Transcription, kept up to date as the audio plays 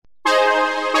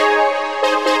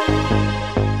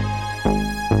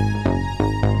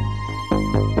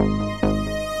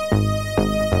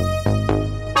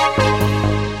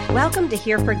Welcome to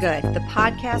Here for Good, the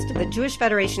podcast of the Jewish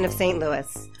Federation of St.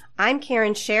 Louis. I'm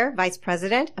Karen Scher, Vice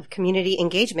President of Community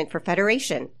Engagement for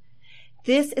Federation.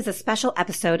 This is a special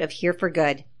episode of Here for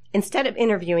Good. Instead of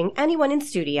interviewing anyone in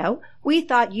studio, we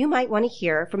thought you might want to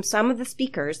hear from some of the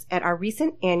speakers at our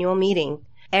recent annual meeting.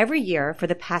 Every year for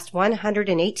the past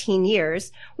 118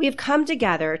 years, we have come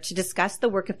together to discuss the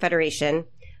work of Federation,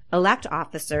 elect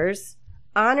officers,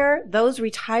 honor those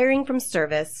retiring from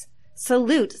service,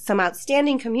 salute some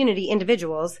outstanding community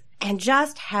individuals, and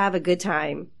just have a good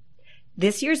time.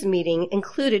 This year's meeting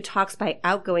included talks by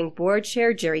outgoing Board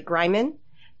Chair Jerry Greiman,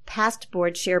 past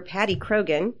Board Chair Patty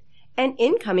Krogan, and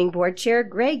incoming Board Chair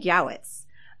Greg Yowitz.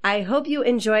 I hope you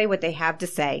enjoy what they have to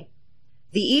say.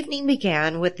 The evening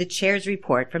began with the Chair's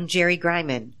report from Jerry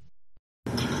Greiman.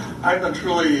 I've been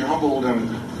truly humbled and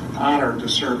honored to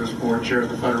serve as Board Chair of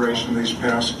the Federation these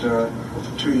past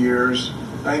 2 years.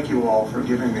 Thank you all for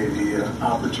giving me the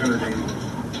opportunity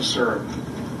to serve.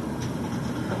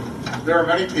 There are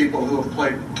many people who have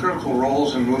played critical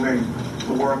roles in moving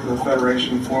the work of the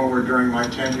Federation forward during my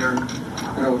tenure and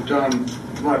who have done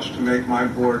much to make my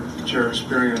Board Chair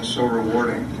experience so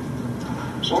rewarding.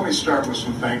 So let me start with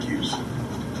some thank yous.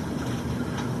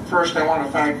 First, I want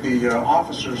to thank the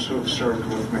officers who have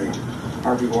served with me.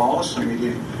 Harvey Wallace,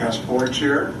 immediate past Board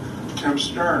Chair, Tim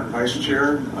Stern, Vice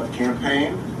Chair of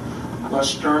Campaign,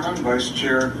 Les Sturman, Vice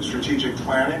Chair of Strategic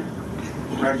Planning,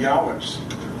 Greg Yowitz,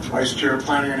 Vice Chair of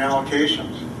Planning and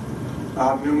Allocations,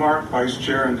 Bob Newmark, Vice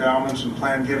Chair Endowments and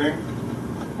Plan Giving,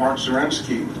 Mark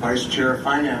Zarensky, Vice Chair of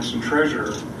Finance and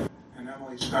Treasurer, and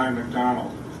Emily Stein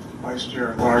McDonald, Vice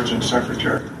Chair at Large and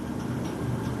Secretary.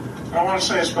 I want to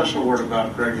say a special word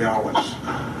about Greg Yowitz.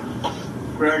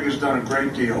 Greg has done a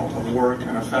great deal of work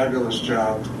and a fabulous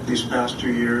job these past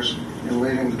 2 years in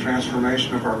leading the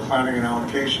transformation of our planning and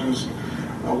allocations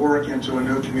work into a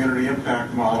new community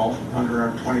impact model under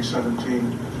our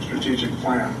 2017 strategic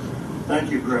plan.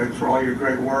 Thank you, Greg, for all your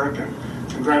great work, and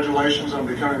congratulations on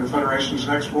becoming the Federation's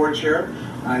next Board Chair.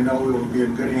 I know we will be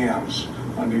in good hands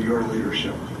under your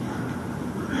leadership.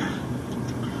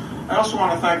 I also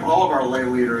want to thank all of our lay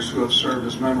leaders who have served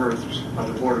as members of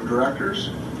the Board of Directors,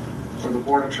 or the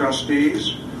Board of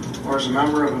Trustees, or as a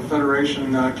member of the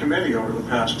Federation Committee over the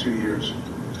past 2 years.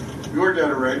 Your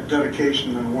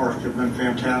dedication and work have been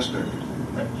fantastic.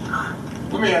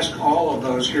 Let me ask all of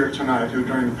those here tonight who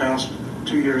during the past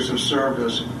 2 years have served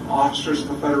as officers of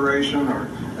the Federation, or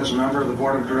as a member of the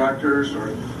Board of Directors,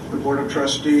 or the Board of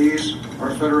Trustees,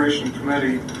 or Federation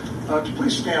Committee, to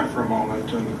please stand for a moment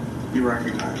and be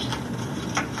recognized.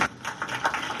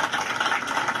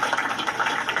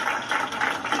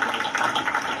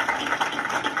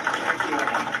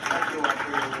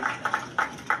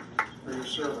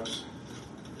 Service.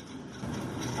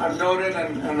 I've noted,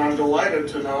 and I'm delighted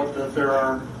to note, that there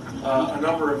are a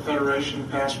number of Federation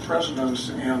past presidents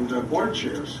and board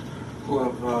chairs who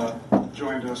have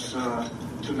joined us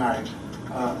tonight.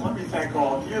 Let me thank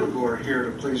all of you who are here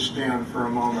to please stand for a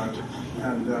moment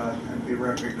and be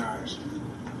recognized.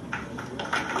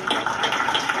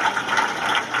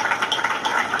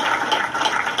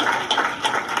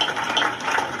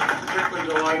 Particularly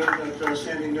delighted that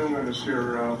Sandy Newman is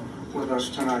here with us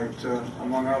tonight,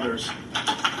 among others.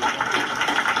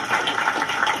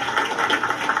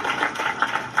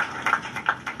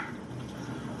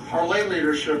 Our lay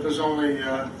leadership is only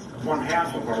one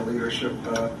half of our leadership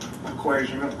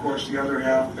equation. Of course, the other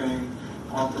half being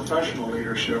our professional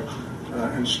leadership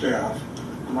and staff,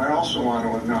 whom I also want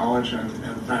to acknowledge and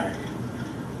thank.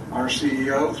 Our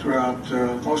CEO throughout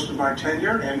most of my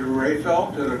tenure, Andrew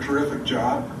Rayfeld, did a terrific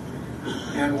job.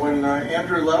 And when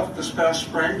Andrew left this past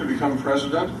spring to become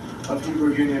president of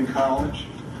Hebrew Union College,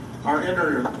 our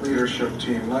inner leadership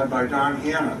team, led by Don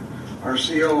Hannon, our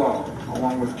COO,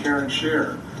 along with Karen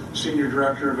Scher, Senior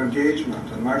Director of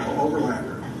Engagement, and Michael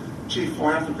Oberlander, Chief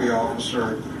Philanthropy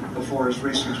Officer before his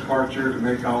recent departure to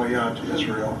make Aliyah to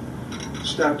Israel,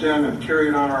 stepped in and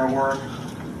carried on our work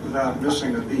without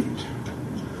missing a beat.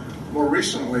 More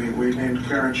recently, we named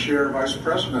Karen Scher Vice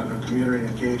President of Community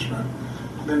Engagement,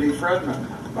 Mindy Fredman,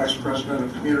 Vice President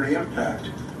of Community Impact,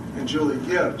 and Julie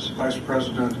Gibbs, Vice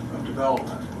President of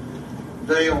Development.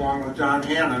 They, along with Don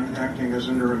Hannon, acting as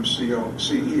interim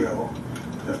CEO,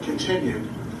 have continued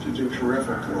to do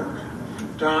terrific work.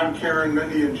 Don, Karen,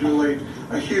 Mindy, and Julie,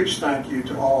 a huge thank you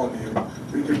to all of you.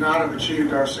 We could not have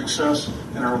achieved our success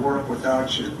in our work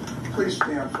without you. Please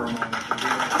stand for a moment.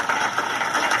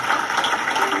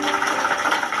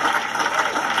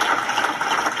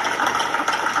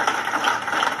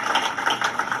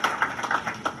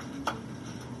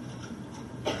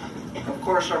 Of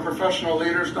course, our professional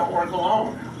leaders don't work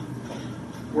alone.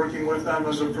 Working with them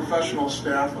is a professional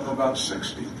staff of about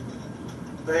 60.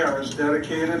 They are as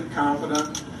dedicated,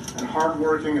 confident, and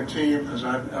hardworking a team as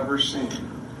I've ever seen.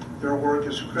 Their work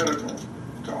is critical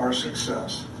to our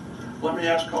success. Let me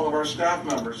ask all of our staff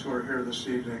members who are here this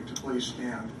evening to please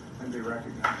stand and be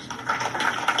recognized.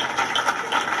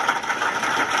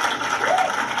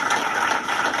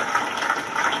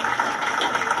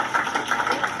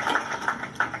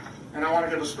 And I want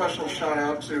to give a special shout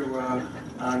out to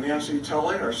Nancy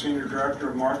Tully, our Senior Director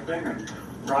of Marketing, and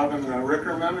Robin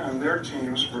Rickerman and their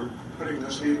teams for putting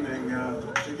this evening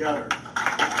together.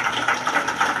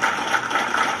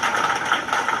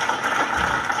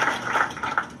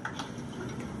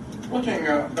 Looking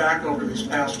back over these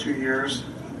past 2 years,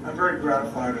 I'm very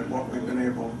gratified at what we've been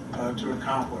able to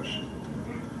accomplish.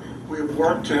 We have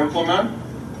worked to implement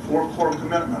 4 core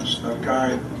commitments that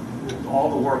guide all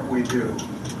the work we do.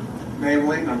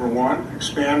 Namely, number 1,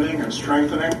 expanding and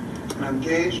strengthening an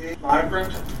engaged,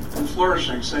 vibrant, and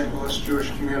flourishing St. Louis Jewish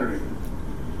community.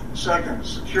 Second,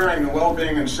 securing the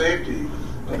well-being and safety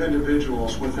of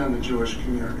individuals within the Jewish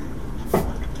community.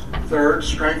 Third,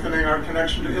 strengthening our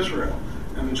connection to Israel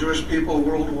and the Jewish people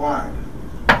worldwide.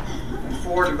 And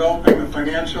 4, developing the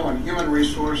financial and human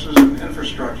resources and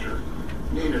infrastructure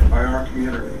needed by our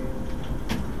community.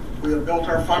 We have built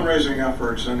our fundraising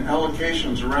efforts and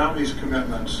allocations around these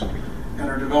commitments and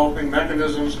are developing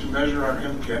mechanisms to measure our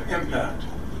impact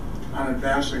on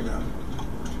advancing them.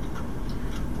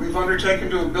 We've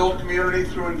undertaken to build community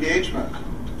through engagement.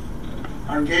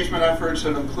 Our engagement efforts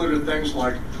have included things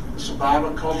like the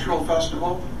Sababa Cultural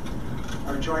Festival,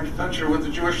 our joint venture with the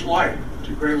Jewish Light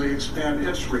to greatly expand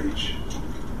its reach,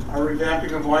 our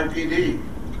revamping of YPD,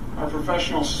 our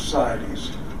professional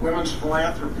societies, women's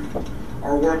philanthropy,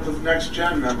 our work with Next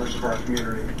Gen members of our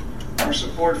community, our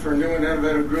support for new and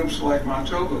innovative groups like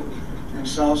Montobu in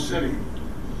South City,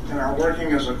 and our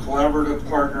working as a collaborative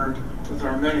partner with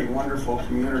our many wonderful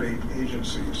community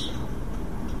agencies.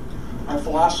 Our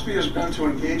philosophy has been to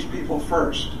engage people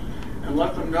first and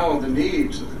let them know the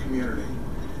needs of the community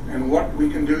and what we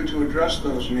can do to address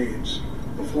those needs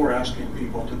before asking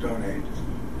people to donate.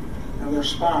 And the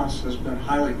response has been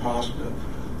highly positive.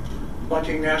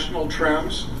 Bucking national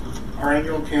trends, our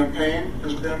annual campaign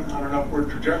has been on an upward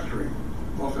trajectory,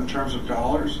 both in terms of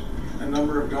dollars and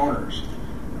number of donors,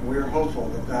 and we are hopeful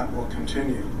that that will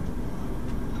continue.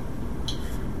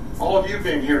 All of you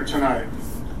being here tonight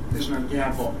is an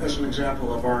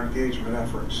example of our engagement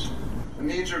efforts. The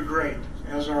needs are great,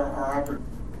 as are our opportunities.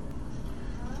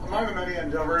 Among the many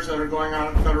endeavors that are going on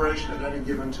at the Federation at any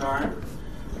given time,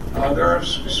 there are a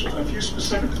few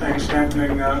specific things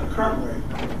happening currently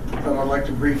that I'd like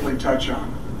to briefly touch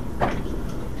on.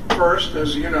 First,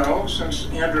 as you know, since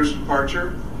Andrew's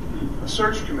departure, a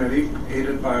search committee,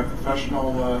 aided by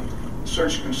professional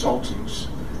search consultants,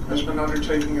 has been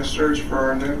undertaking a search for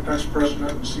our next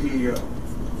president and CEO.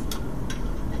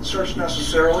 The search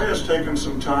necessarily has taken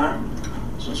some time,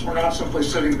 since we're not simply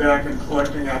sitting back and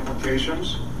collecting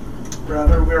applications.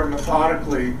 Rather, we are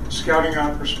methodically scouting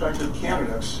out prospective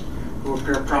candidates who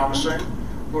appear promising,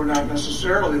 who are not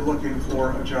necessarily looking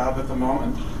for a job at the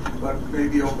moment, but may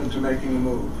be open to making a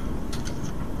move.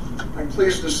 I'm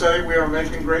pleased to say we are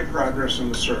making great progress in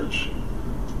the search.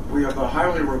 We have a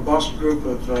highly robust group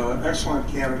of excellent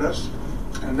candidates,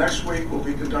 and next week we'll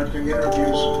be conducting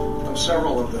interviews of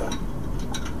several of them.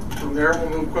 From there, we'll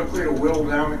move quickly to whittle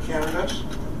down the candidates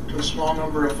to a small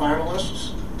number of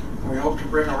finalists, and we hope to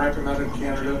bring a recommended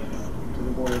candidate to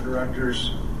the board of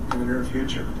directors in the near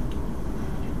future.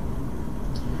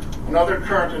 Another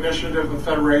current initiative of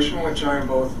Federation, which I am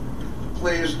both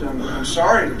pleased and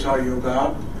sorry to tell you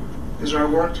about, is our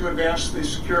work to advance the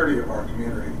security of our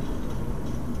community.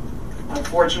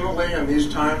 Unfortunately, in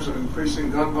these times of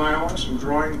increasing gun violence and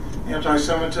growing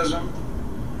anti-Semitism,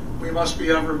 we must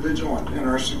be ever vigilant in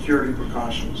our security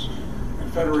precautions,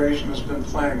 and Federation has been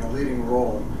playing a leading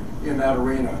role in that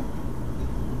arena.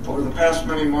 Over the past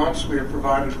many months, we have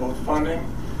provided both funding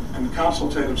and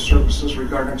consultative services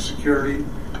regarding security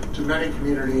to many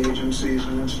community agencies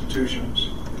and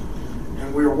institutions.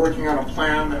 And we are working on a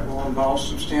plan that will involve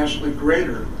substantially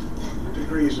greater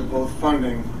degrees of both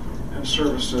funding and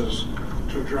services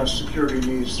to address security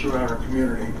needs throughout our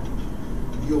community.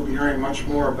 You'll be hearing much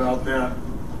more about that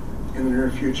in the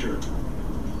near future.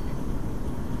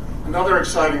 Another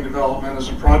exciting development is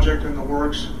a project in the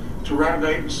works to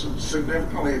renovate and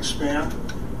significantly expand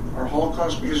our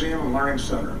Holocaust Museum and Learning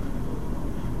Center.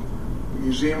 The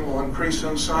museum will increase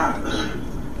in size,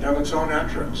 have its own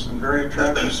entrance and very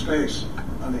attractive space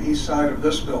on the east side of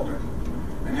this building,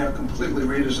 and have completely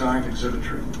redesigned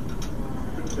exhibitry.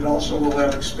 It also will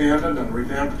have expanded and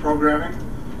revamped programming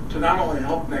to not only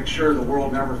help make sure the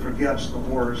world never forgets the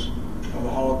horrors of the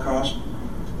Holocaust,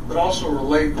 but also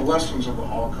relate the lessons of the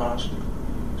Holocaust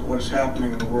to what is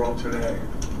happening in the world today.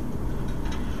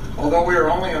 Although we are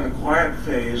only in the quiet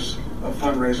phase of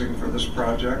fundraising for this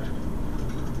project,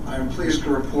 I am pleased to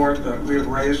report that we have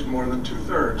raised more than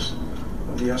 2/3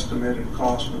 of the estimated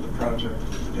cost of the project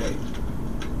to date.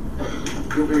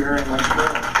 You'll be hearing much more.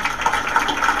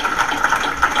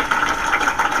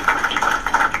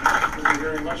 You'll be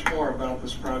hearing much more about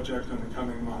this project in the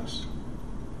coming months.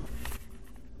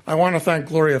 I want to thank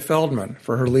Gloria Feldman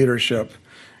for her leadership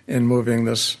in moving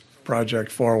this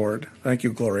project forward. Thank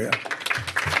you, Gloria.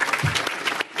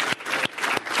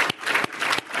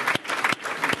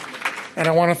 And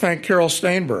I want to thank Carol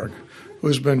Steinberg,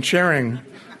 who's been chairing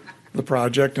the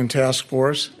project and task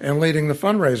force and leading the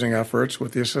fundraising efforts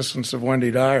with the assistance of Wendy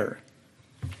Dyer.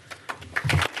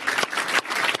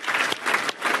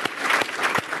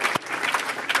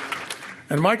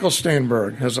 And Michael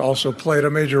Steinberg has also played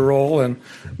a major role in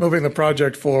moving the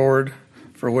project forward,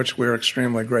 for which we're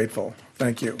extremely grateful.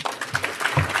 Thank you.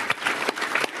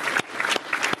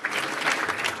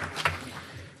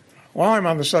 While I'm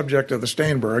on the subject of the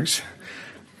Steinbergs,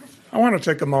 I want to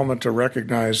take a moment to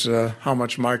recognize how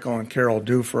much Michael and Carol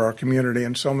do for our community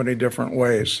in so many different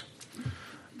ways.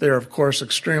 They are, of course,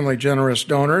 extremely generous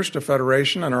donors to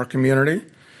Federation and our community,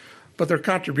 but their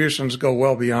contributions go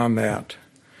well beyond that.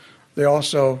 They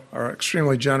also are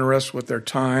extremely generous with their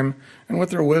time and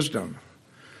with their wisdom.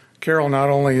 Carol not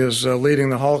only is leading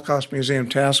the Holocaust Museum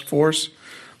Task Force,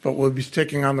 but will be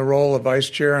taking on the role of Vice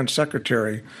Chair and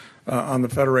Secretary on the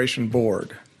Federation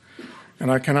Board.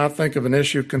 And I cannot think of an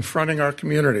issue confronting our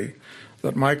community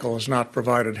that Michael has not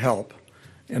provided help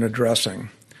in addressing.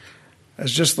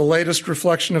 As just the latest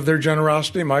reflection of their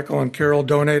generosity, Michael and Carol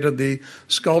donated the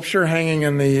sculpture hanging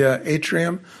in the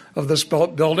atrium of this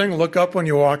building. Look up when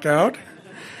you walk out,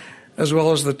 as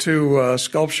well as the two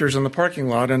sculptures in the parking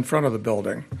lot in front of the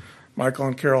building. Michael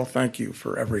and Carol, thank you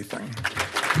for everything.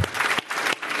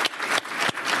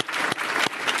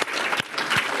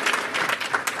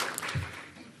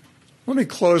 Let me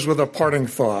close with a parting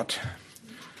thought.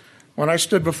 When I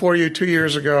stood before you 2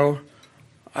 years ago,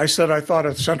 I said I thought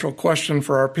a central question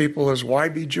for our people is, why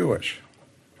be Jewish?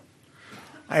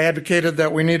 I advocated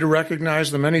that we need to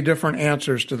recognize the many different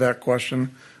answers to that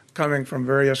question coming from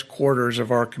various quarters of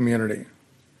our community.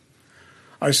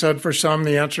 I said for some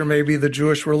the answer may be the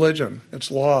Jewish religion,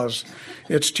 its laws,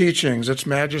 its teachings, its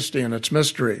majesty, and its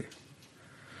mystery.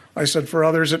 I said for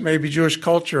others it may be Jewish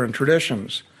culture and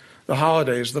traditions, the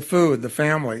holidays, the food, the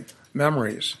family,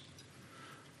 memories.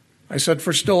 I said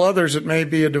for still others it may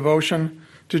be a devotion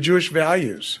to Jewish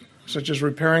values, such as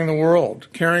repairing the world,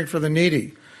 caring for the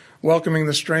needy, welcoming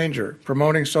the stranger,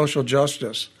 promoting social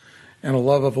justice, and a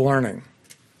love of learning.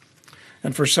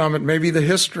 And for some it may be the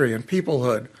history and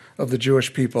peoplehood of the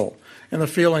Jewish people and the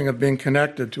feeling of being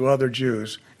connected to other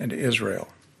Jews and to Israel.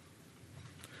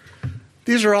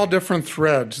 These are all different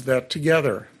threads that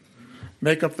together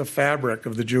make up the fabric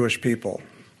of the Jewish people.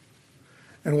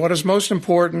 And what is most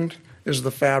important is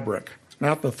the fabric,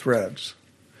 not the threads,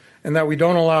 and that we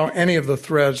don't allow any of the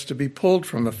threads to be pulled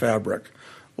from the fabric,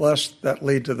 lest that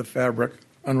lead to the fabric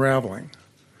unraveling.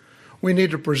 We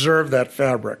need to preserve that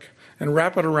fabric and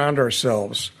wrap it around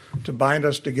ourselves to bind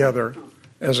us together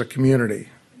as a community.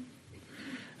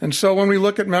 And so when we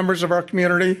look at members of our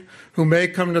community who may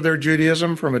come to their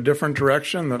Judaism from a different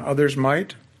direction than others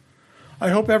might, I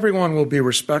hope everyone will be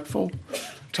respectful,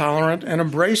 tolerant, and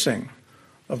embracing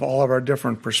of all of our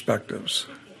different perspectives.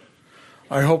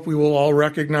 I hope we will all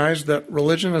recognize that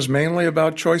religion is mainly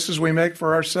about choices we make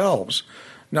for ourselves,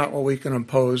 not what we can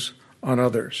impose on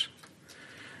others.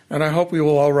 And I hope we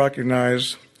will all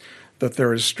recognize that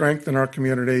there is strength in our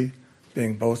community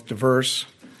being both diverse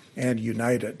and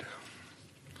united.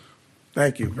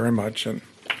 Thank you very much, and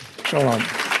shalom.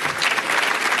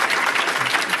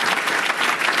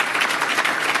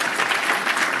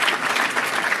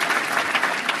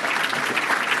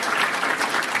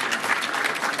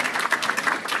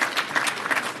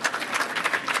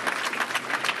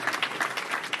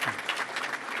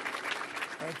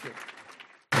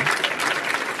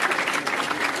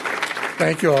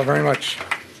 Thank you all very much.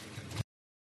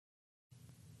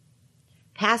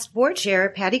 Past board chair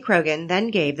Patty Krogan then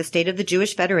gave the State of the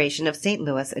Jewish Federation of St.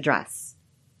 Louis address.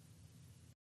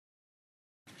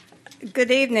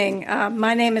 Good evening.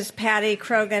 My name is Patty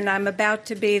Krogan. I'm about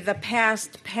to be the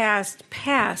past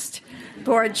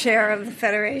board chair of the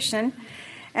Federation.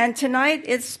 And tonight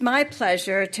it's my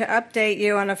pleasure to update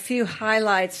you on a few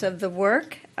highlights of the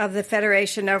work of the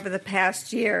Federation over the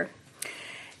past year.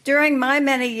 During my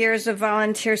many years of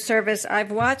volunteer service,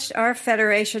 I've watched our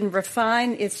Federation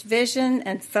refine its vision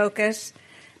and focus,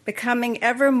 becoming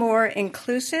ever more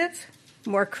inclusive,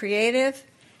 more creative,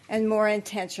 and more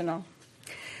intentional.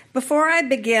 Before I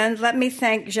begin, let me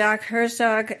thank Jacques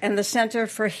Herzog and the Center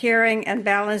for Hearing and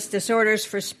Balance Disorders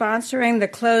for sponsoring the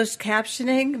closed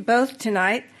captioning both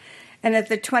tonight and at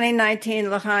the 2019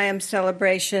 L'Chaim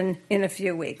celebration in a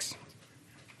few weeks.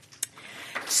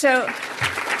 So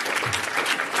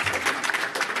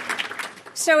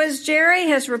as Jerry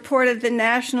has reported, the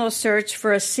national search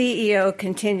for a CEO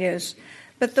continues,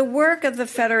 but the work of the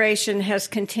Federation has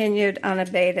continued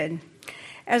unabated.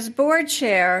 As board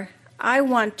chair, I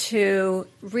want to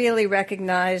really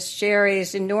recognize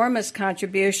Jerry's enormous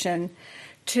contribution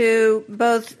to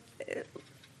both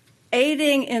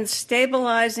aiding in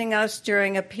stabilizing us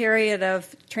during a period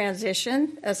of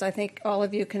transition, as I think all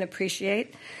of you can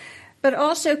appreciate, but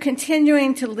also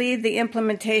continuing to lead the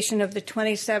implementation of the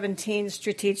 2017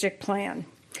 strategic plan,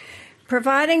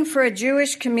 providing for a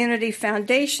Jewish community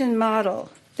foundation model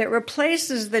that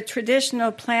replaces the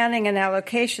traditional planning and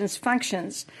allocations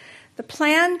functions. The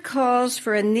plan calls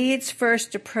for a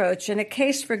needs-first approach and a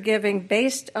case for giving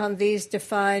based on these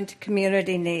defined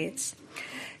community needs.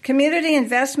 Community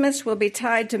investments will be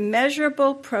tied to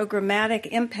measurable programmatic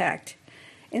impact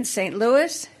in St.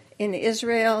 Louis, in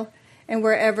Israel, and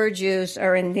wherever Jews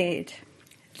are in need.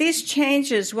 These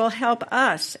changes will help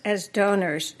us as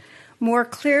donors more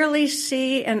clearly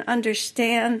see and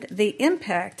understand the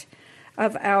impact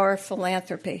of our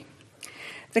philanthropy.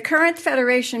 The current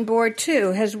Federation Board,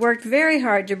 too, has worked very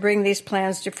hard to bring these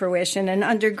plans to fruition, and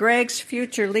under Greg's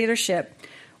future leadership,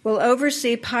 will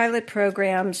oversee pilot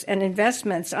programs and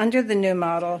investments under the new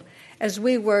model as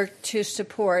we work to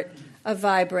support a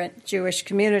vibrant Jewish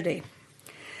community.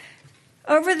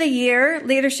 Over the year,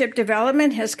 leadership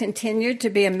development has continued to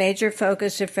be a major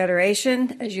focus of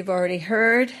Federation, as you've already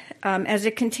heard, as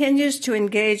it continues to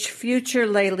engage future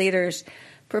lay leaders,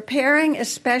 preparing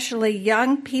especially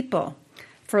young people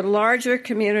for larger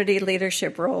community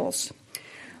leadership roles.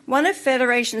 One of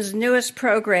Federation's newest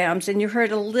programs, and you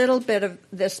heard a little bit of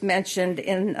this mentioned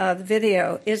in the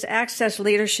video, is Access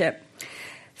Leadership.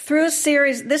 Through a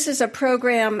series, this is a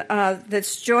program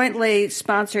that's jointly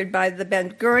sponsored by the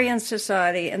Ben-Gurion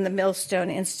Society and the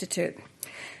Millstone Institute.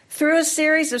 Through a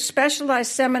series of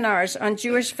specialized seminars on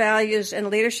Jewish values and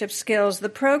leadership skills, the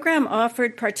program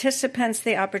offered participants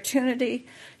the opportunity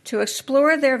to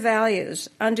explore their values,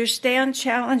 understand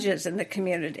challenges in the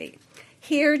community,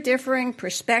 hear differing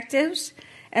perspectives,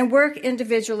 and work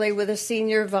individually with a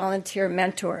senior volunteer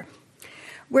mentor.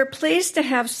 We're pleased to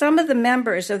have some of the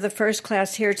members of the first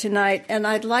class here tonight, and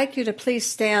I'd like you to please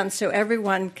stand so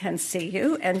everyone can see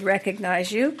you and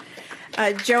recognize you.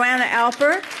 Joanna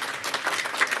Alper.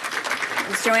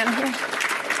 Is Joanna here?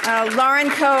 Lauren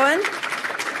Cohen.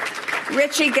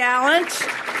 Richie Gallant.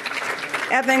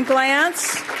 Evan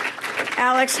Glantz.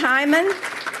 Alex Hyman.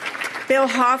 Bill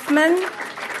Hoffman.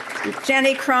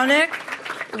 Jenny Kronik.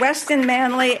 Weston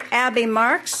Manley. Abby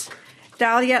Marks.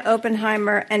 Dahlia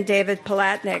Oppenheimer, and David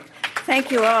Palatnik.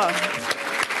 Thank you all.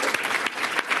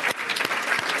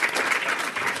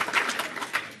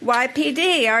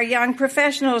 YPD, our Young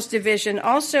Professionals Division,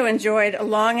 also enjoyed a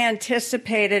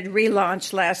long-anticipated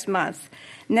relaunch last month.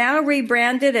 Now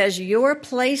rebranded as Your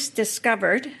Place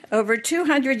Discovered, over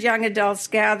 200 young adults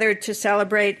gathered to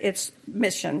celebrate its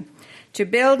mission, to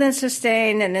build and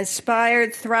sustain an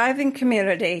inspired, thriving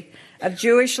community of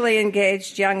Jewishly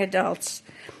engaged young adults.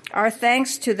 Our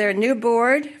thanks to their new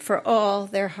board for all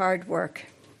their hard work.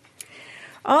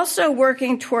 Also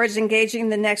working towards engaging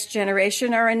the next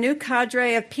generation are a new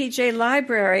cadre of PJ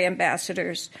Library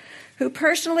ambassadors who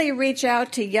personally reach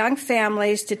out to young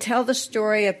families to tell the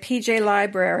story of PJ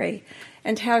Library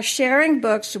and how sharing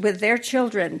books with their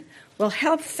children will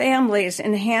help families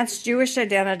enhance Jewish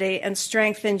identity and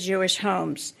strengthen Jewish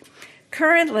homes.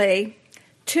 Currently,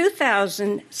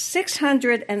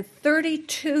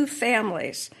 2,632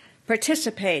 families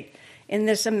participate in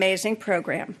this amazing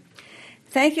program.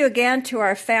 Thank you again to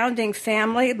our founding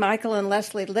family, Michael and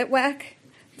Leslie Litwack,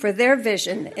 for their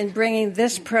vision in bringing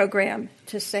this program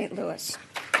to St. Louis.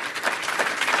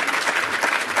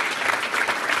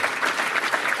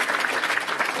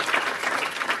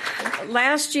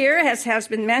 Last year, as has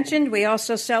been mentioned, we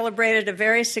also celebrated a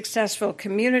very successful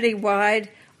community-wide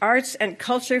arts and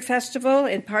culture festival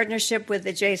in partnership with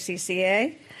the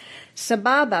JCCA.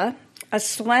 Sababa, a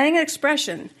slang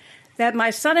expression that my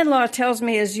son-in-law tells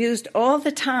me is used all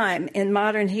the time in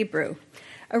modern Hebrew,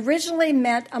 originally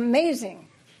meant amazing,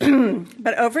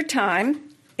 but over time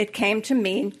it came to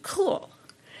mean cool.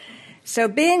 So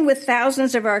being with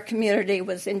thousands of our community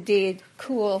was indeed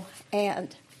cool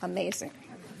and amazing.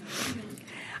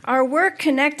 Our work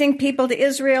connecting people to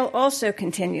Israel also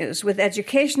continues with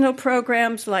educational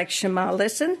programs like Shema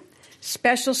Listen,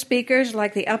 special speakers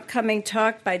like the upcoming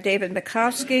talk by David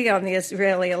Makovsky on the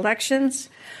Israeli elections,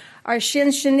 our Shin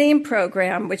Shanim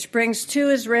program, which brings 2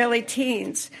 Israeli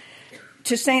teens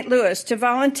to St. Louis to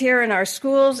volunteer in our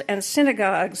schools and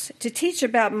synagogues to teach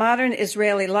about modern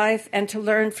Israeli life and to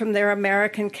learn from their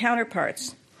American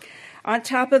counterparts. On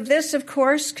top of this, of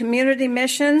course, community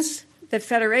missions that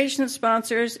Federation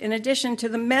sponsors, in addition to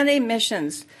the many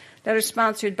missions that are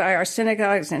sponsored by our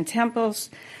synagogues and temples.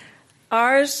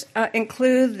 Ours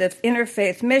include the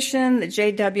Interfaith Mission, the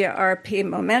JWRP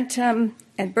Momentum,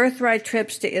 and Birthright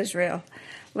trips to Israel.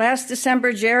 Last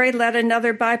December, Jerry led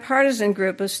another bipartisan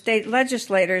group of state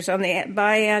legislators on the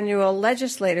biannual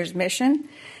Legislators Mission.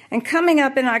 And coming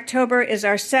up in October is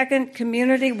our second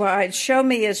community-wide Show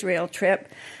Me Israel trip,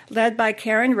 led by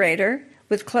Karen Rader,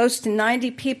 with close to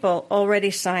 90 people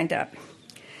already signed up.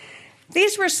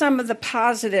 These were some of the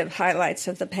positive highlights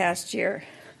of the past year.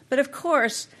 But of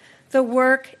course, the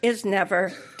work is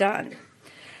never done.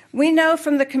 We know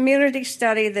from the community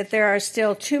study that there are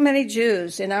still too many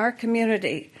Jews in our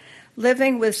community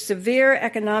living with severe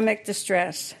economic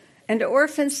distress and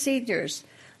orphan seniors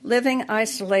living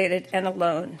isolated and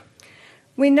alone.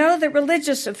 We know that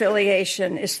religious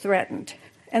affiliation is threatened,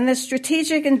 and the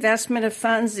strategic investment of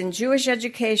funds in Jewish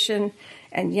education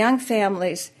and young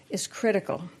families is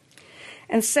critical.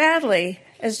 And sadly,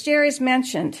 as Jerry's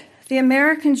mentioned, the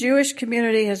American Jewish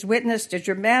community has witnessed a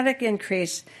dramatic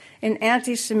increase in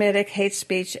anti-Semitic hate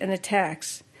speech and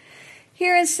attacks.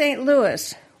 Here in St.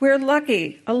 Louis, we're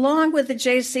lucky, along with the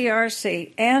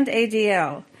JCRC and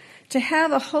ADL, to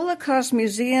have a Holocaust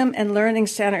Museum and Learning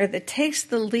Center that takes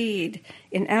the lead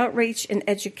in outreach and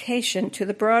education to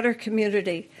the broader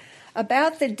community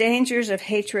about the dangers of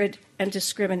hatred and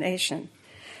discrimination.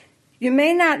 You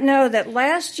may not know that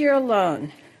last year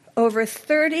alone, over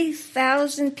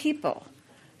 30,000 people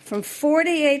from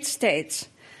 48 states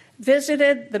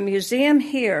visited the museum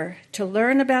here to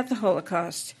learn about the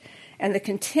Holocaust and the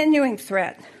continuing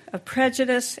threat of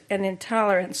prejudice and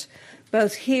intolerance,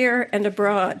 both here and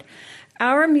abroad.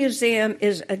 Our museum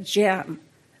is a gem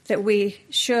that we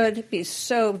should be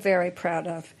so very proud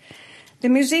of. The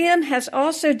museum has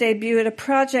also debuted a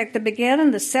project that began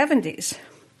in the 70s.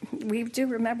 We do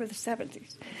remember the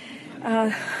 70s.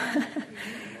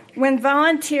 When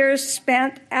volunteers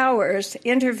spent hours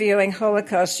interviewing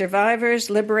Holocaust survivors,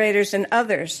 liberators, and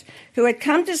others who had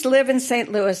come to live in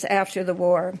St. Louis after the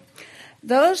war.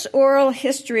 Those oral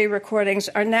history recordings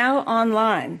are now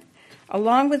online,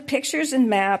 along with pictures and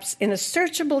maps in a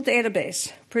searchable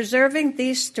database, preserving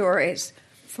these stories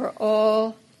for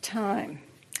all time.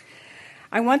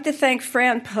 I want to thank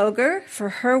Fran Poger for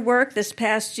her work this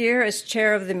past year as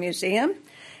chair of the museum,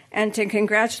 and to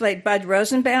congratulate Bud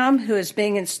Rosenbaum, who is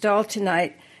being installed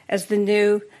tonight as the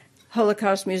new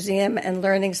Holocaust Museum and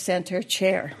Learning Center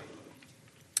chair.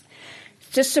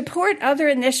 To support other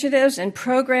initiatives and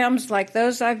programs like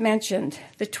those I've mentioned,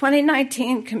 the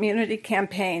 2019 community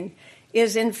campaign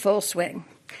is in full swing.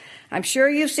 I'm sure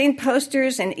you've seen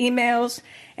posters and emails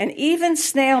and even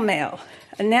snail mail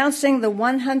announcing the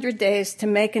 100 days to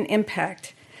make an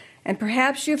impact. And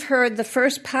perhaps you've heard the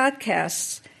first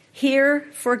podcasts, Here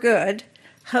for Good,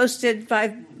 hosted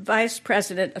by Vice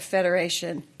President of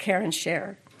Federation, Karen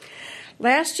Scher.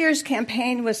 Last year's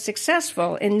campaign was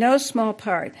successful in no small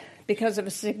part because of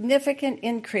a significant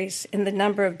increase in the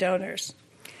number of donors.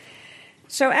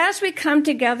 So as we come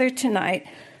together tonight,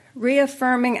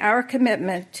 reaffirming our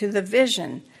commitment to the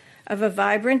vision of a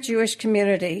vibrant Jewish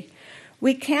community,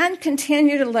 we can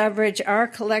continue to leverage our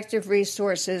collective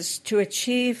resources to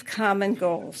achieve common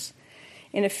goals.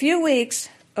 In a few weeks,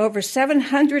 over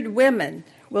 700 women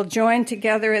will join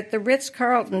together at the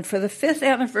Ritz-Carlton for the 5th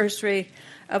anniversary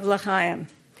of L'Chaim.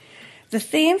 The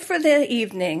theme for the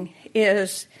evening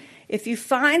is, if you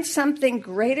find something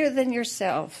greater than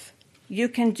yourself, you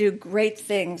can do great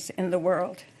things in the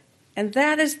world. And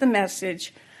that is the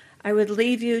message I would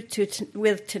leave you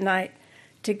with tonight.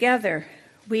 Together,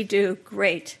 we do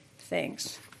great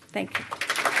things. Thank you.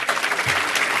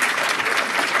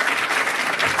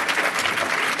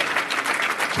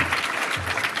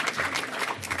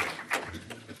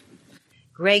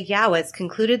 Greg Yowitz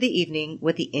concluded the evening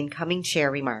with the incoming chair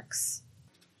remarks.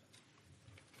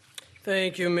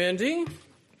 Thank you, Mindy.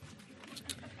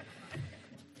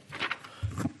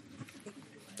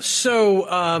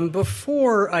 So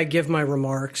before I give my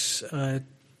remarks, I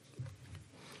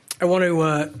want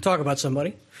to talk about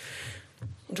somebody.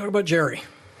 I'll talk about Jerry.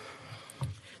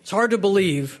 It's hard to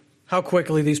believe how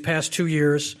quickly these past 2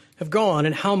 years have gone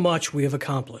and how much we have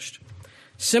accomplished.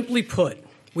 Simply put,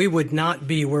 we would not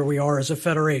be where we are as a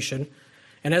federation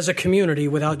and as a community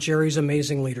without Jerry's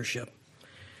amazing leadership.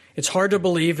 It's hard to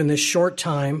believe in this short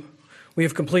time we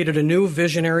have completed a new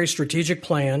visionary strategic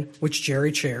plan, which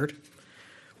Jerry chaired.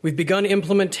 We've begun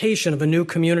implementation of a new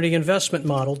community investment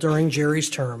model during Jerry's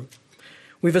term.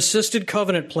 We've assisted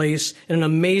Covenant Place in an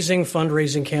amazing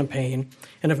fundraising campaign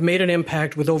and have made an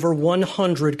impact with over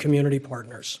 100 community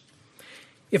partners.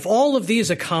 If all of these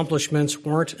accomplishments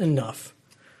weren't enough,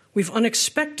 we've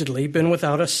unexpectedly been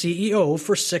without a CEO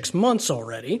for 6 months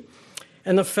already,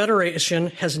 and the Federation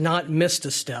has not missed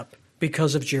a step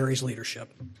because of Jerry's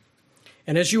leadership.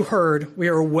 And as you heard, we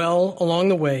are well along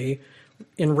the way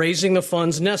in raising the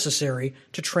funds necessary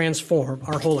to transform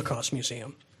our Holocaust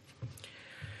Museum.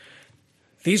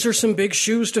 These are some big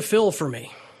shoes to fill for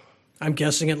me. I'm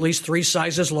guessing at least 3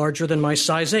 sizes larger than my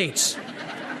size 8s.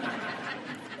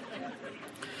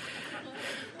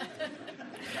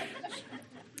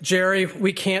 Jerry,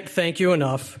 we can't thank you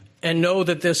enough, and know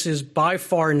that this is by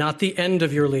far not the end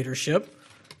of your leadership,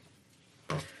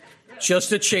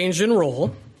 just a change in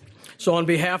role. So on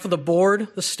behalf of the board,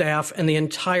 the staff, and the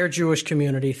entire Jewish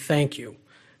community, thank you.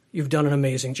 You've done an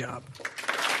amazing job.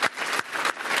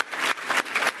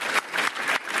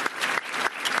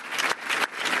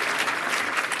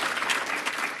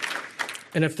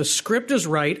 And if the script is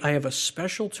right, I have a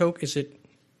special token. Is it?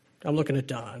 I'm looking at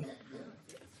Don.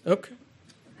 Okay.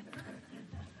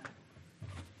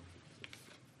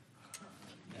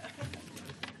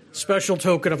 Special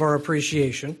token of our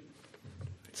appreciation.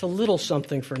 It's a little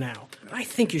something for now. I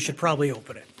think you should probably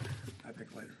open it. I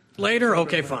think later. Later?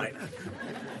 Okay, fine.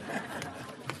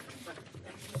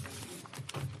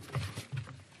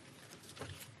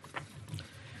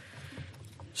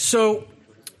 So,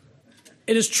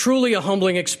 it is truly a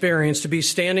humbling experience to be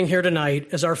standing here tonight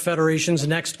as our Federation's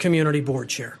next community board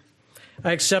chair.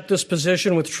 I accept this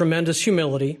position with tremendous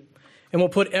humility and will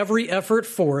put every effort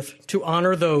forth to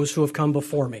honor those who have come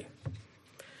before me.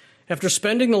 After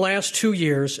spending the last 2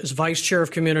 years as Vice Chair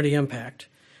of Community Impact,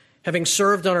 having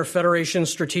served on our Federation's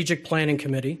Strategic Planning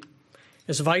Committee,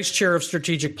 as Vice Chair of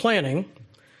Strategic Planning,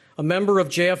 a member of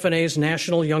JFNA's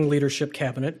National Young Leadership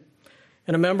Cabinet,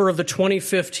 and a member of the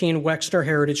 2015 Wexner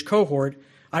Heritage Cohort,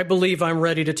 I believe I'm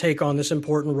ready to take on this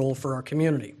important role for our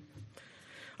community.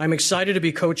 I'm excited to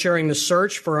be co-chairing the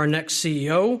search for our next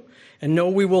CEO and know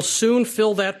we will soon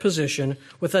fill that position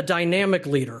with a dynamic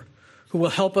leader who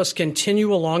will help us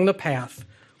continue along the path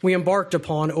we embarked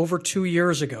upon over 2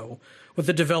 years ago with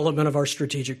the development of our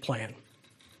strategic plan.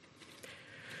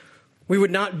 We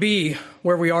would not be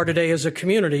where we are today as a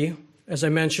community, as I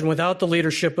mentioned, without the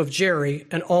leadership of Jerry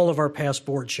and all of our past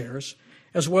board chairs,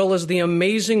 as well as the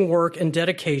amazing work and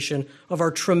dedication of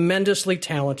our tremendously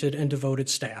talented and devoted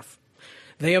staff.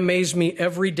 They amaze me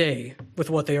every day with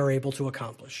what they are able to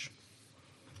accomplish.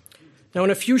 Now, in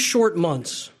a few short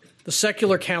months, the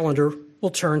secular calendar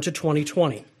will turn to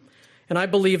 2020, and I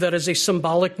believe that is a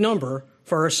symbolic number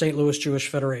for our St. Louis Jewish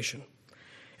Federation.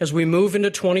 As we move into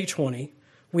 2020,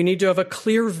 we need to have a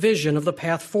clear vision of the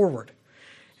path forward,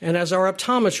 and as our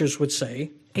optometrists would say,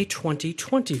 a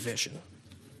 2020 vision.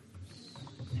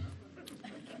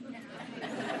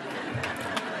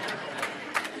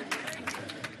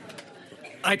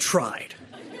 I tried.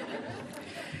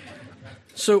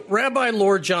 So Rabbi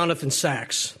Lord Jonathan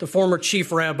Sacks, the former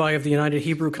chief rabbi of the United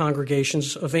Hebrew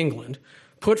Congregations of England,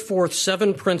 put forth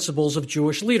 7 principles of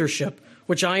Jewish leadership,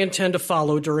 which I intend to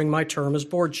follow during my term as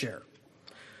board chair.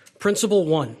 Principle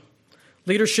 1,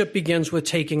 leadership begins with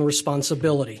taking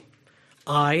responsibility.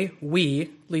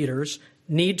 We, leaders,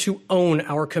 need to own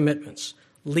our commitments,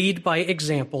 lead by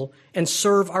example, and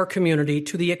serve our community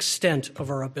to the extent of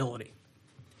our ability.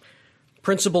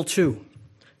 Principle 2,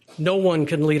 no one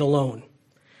can lead alone.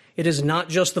 It is not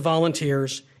just the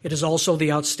volunteers, it is also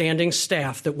the outstanding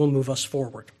staff that will move us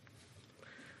forward.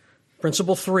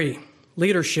 Principle 3,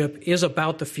 leadership is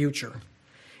about the future.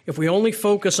 If we only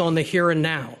focus on the here and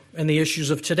now and the issues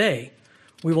of today,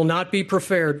 we will not be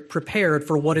prepared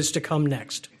for what is to come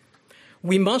next.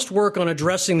 We must work on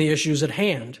addressing the issues at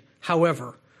hand.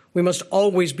 However, we must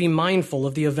always be mindful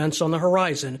of the events on the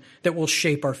horizon that will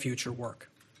shape our future work.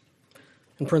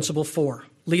 And Principle 4,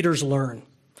 leaders learn.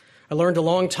 I learned a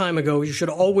long time ago you should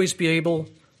always be able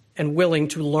and willing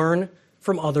to learn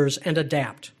from others and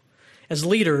adapt. As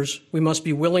leaders, we must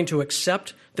be willing to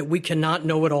accept that we cannot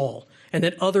know it all and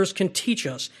that others can teach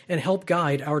us and help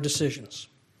guide our decisions.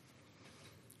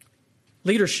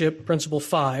 Leadership, Principle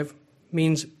 5,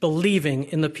 means believing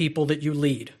in the people that you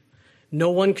lead. No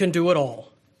one can do it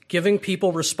all. Giving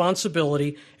people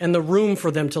responsibility and the room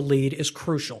for them to lead is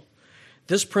crucial.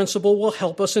 This principle will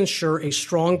help us ensure a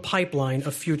strong pipeline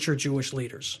of future Jewish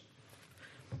leaders.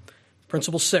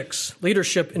 Principle 6,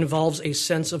 leadership involves a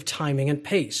sense of timing and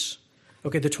pace.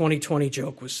 Okay, the 2020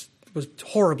 joke was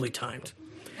horribly timed.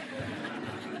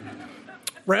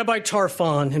 Rabbi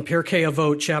Tarfon in Pirkei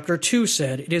Avot, chapter 2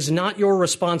 said, "It is not your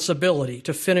responsibility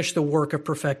to finish the work of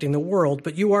perfecting the world,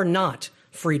 but you are not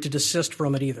free to desist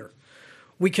from it either.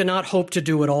 We cannot hope to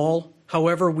do it all.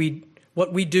 However,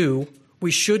 what we do, we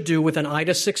should do with an eye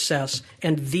to success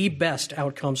and the best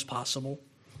outcomes possible."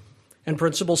 And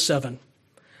principle 7,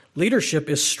 leadership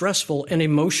is stressful and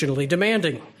emotionally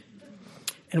demanding.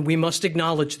 And we must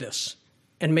acknowledge this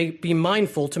and be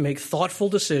mindful to make thoughtful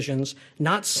decisions,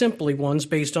 not simply ones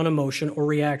based on emotion or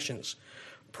reactions.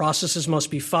 Processes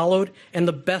must be followed and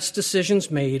the best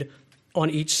decisions made on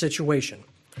each situation.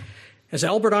 As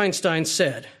Albert Einstein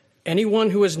said, anyone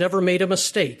who has never made a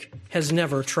mistake has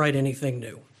never tried anything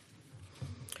new.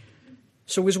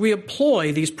 So as we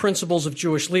employ these principles of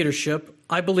Jewish leadership,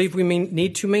 I believe we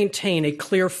need to maintain a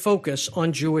clear focus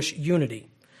on Jewish unity,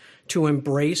 to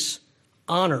embrace,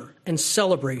 honor, and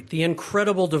celebrate the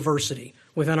incredible diversity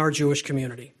within our Jewish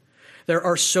community. There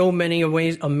are so many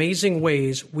amazing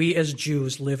ways we as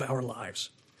Jews live our lives.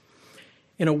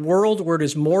 In a world where it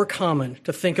is more common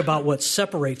to think about what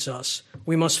separates us,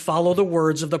 we must follow the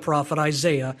words of the prophet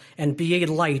Isaiah and be a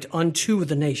light unto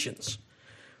the nations.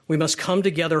 We must come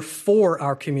together for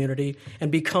our community and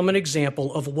become an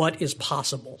example of what is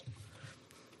possible.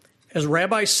 As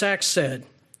Rabbi Sacks said,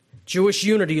 Jewish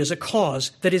unity is a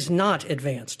cause that is not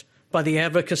advanced by the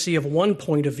advocacy of one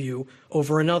point of view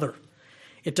over another.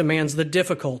 It demands the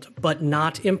difficult but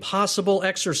not impossible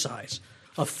exercise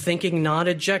of thinking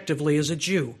non-objectively as a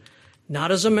Jew,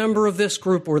 not as a member of this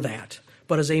group or that,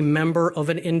 but as a member of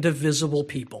an indivisible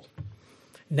people.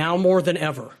 Now more than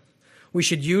ever, we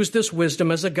should use this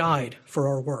wisdom as a guide for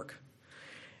our work.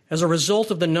 As a result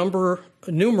of the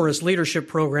numerous leadership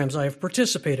programs I have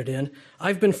participated in,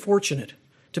 I've been fortunate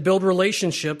to build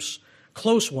relationships,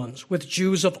 close ones, with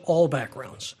Jews of all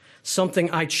backgrounds, something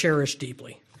I cherish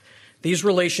deeply. These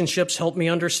relationships help me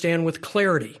understand with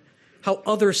clarity how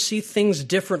others see things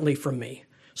differently from me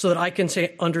so that I can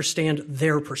understand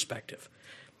their perspective.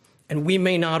 And we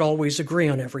may not always agree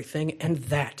on everything, and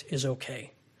that is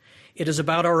okay. It is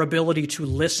about our ability to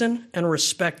listen and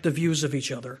respect the views of each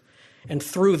other, and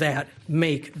through that,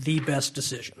 make the best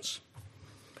decisions.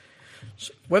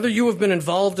 So whether you have been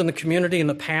involved in the community in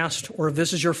the past or if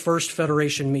this is your first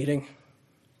Federation meeting,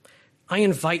 I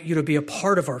invite you to be a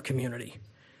part of our community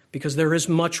because there is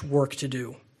much work to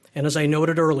do. And as I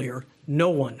noted earlier, no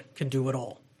one can do it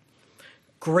all.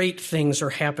 Great things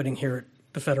are happening here at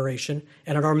the Federation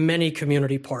and at our many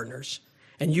community partners,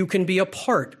 and you can be a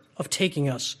part of taking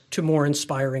us to more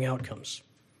inspiring outcomes.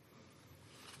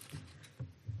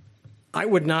 I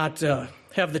would not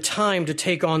have the time to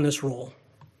take on this role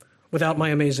without my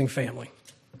amazing family.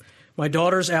 My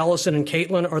daughters, Allison and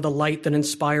Caitlin, are the light that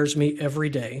inspires me every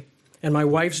day, and my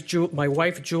wife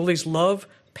Julie's love,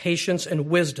 patience, and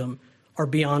wisdom are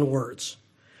beyond words.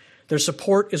 Their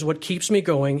support is what keeps me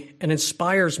going and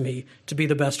inspires me to be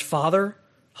the best father,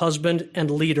 husband, and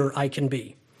leader I can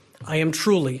be. I am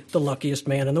truly the luckiest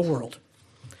man in the world.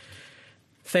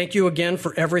 Thank you again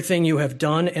for everything you have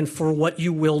done and for what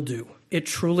you will do. It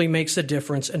truly makes a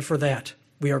difference, and for that,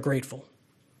 we are grateful.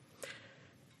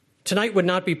 Tonight would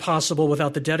not be possible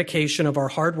without the dedication of our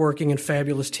hardworking and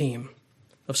fabulous team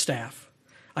of staff.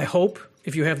 I hope,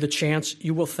 if you have the chance,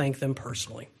 you will thank them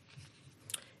personally.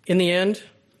 In the end,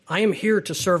 I am here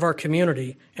to serve our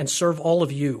community and serve all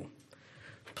of you.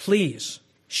 Please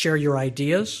share your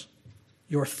ideas,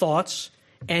 your thoughts,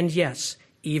 and yes,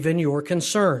 even your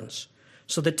concerns,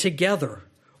 so that together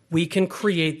we can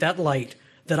create that light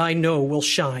that I know will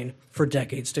shine for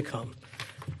decades to come.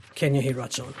 Ken Yehi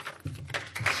Ratzon.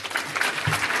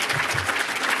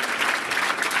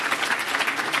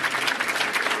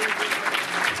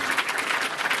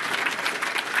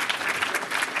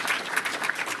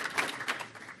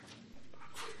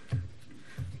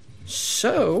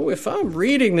 So, if I'm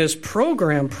reading this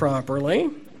program properly,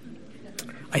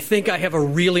 I think I have a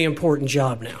really important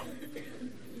job now.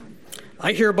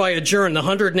 I hereby adjourn the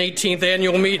 118th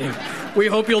annual meeting. We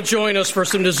hope you'll join us for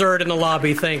some dessert in the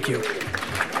lobby. Thank you.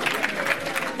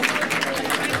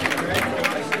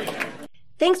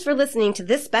 Thanks for listening to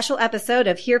this special episode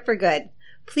of Here for Good.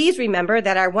 Please remember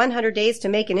that our 100 Days to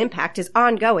Make an Impact is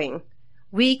ongoing.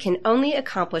 We can only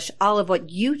accomplish all of what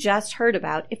you just heard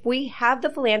about if we have the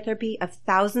philanthropy of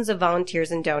thousands of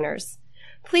volunteers and donors.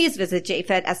 Please visit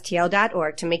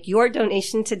jfedstl.org to make your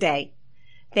donation today.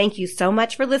 Thank you so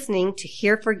much for listening to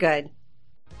Here for Good.